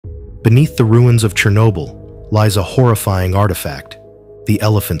Beneath the ruins of Chernobyl lies a horrifying artifact, the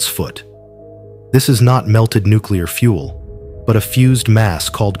elephant's foot. This is not melted nuclear fuel, but a fused mass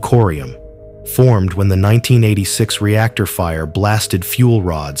called corium, formed when the 1986 reactor fire blasted fuel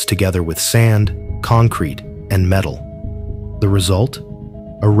rods together with sand, concrete, and metal. The result?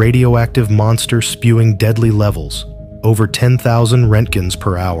 A radioactive monster spewing deadly levels, over 10,000 rentgens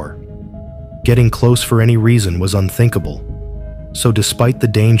per hour. Getting close for any reason was unthinkable. So despite the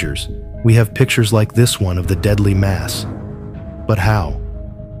dangers, we have pictures like this one of the deadly mass. But how?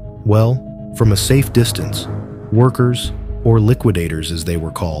 Well, from a safe distance, workers, or liquidators as they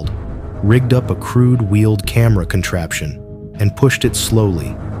were called, rigged up a crude wheeled camera contraption and pushed it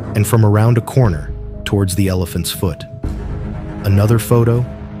slowly and from around a corner towards the elephant's foot. Another photo,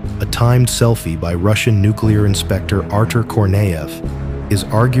 a timed selfie by Russian nuclear inspector Artur Korneyev, is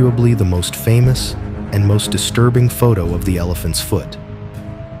arguably the most famous and most disturbing photo of the elephant's foot.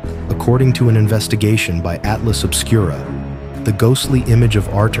 According to an investigation by Atlas Obscura, the ghostly image of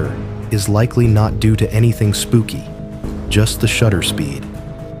Artur is likely not due to anything spooky, just the shutter speed,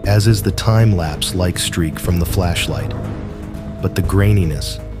 as is the time-lapse like streak from the flashlight. But the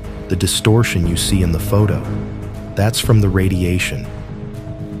graininess, the distortion you see in the photo, that's from the radiation.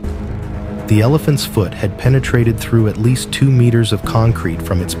 The elephant's foot had penetrated through at least 2 meters of concrete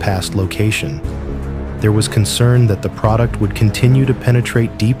from its past location. There was concern that the product would continue to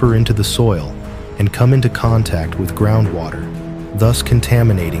penetrate deeper into the soil and come into contact with groundwater, thus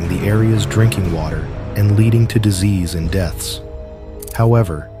contaminating the area's drinking water and leading to disease and deaths.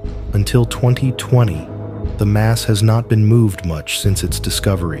 However, until 2020, the mass has not been moved much since its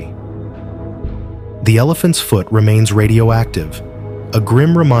discovery. The elephant's foot remains radioactive, a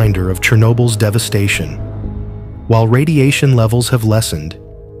grim reminder of Chernobyl's devastation. While radiation levels have lessened,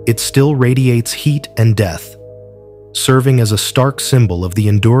 it still radiates heat and death, serving as a stark symbol of the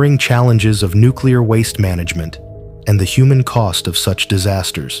enduring challenges of nuclear waste management and the human cost of such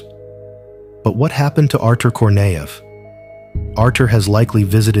disasters. But what happened to Artur Korneyev? Artur has likely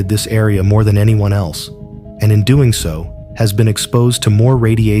visited this area more than anyone else, and in doing so, has been exposed to more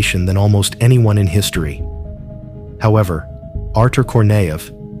radiation than almost anyone in history. However, Artur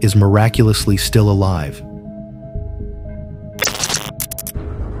Korneyev is miraculously still alive,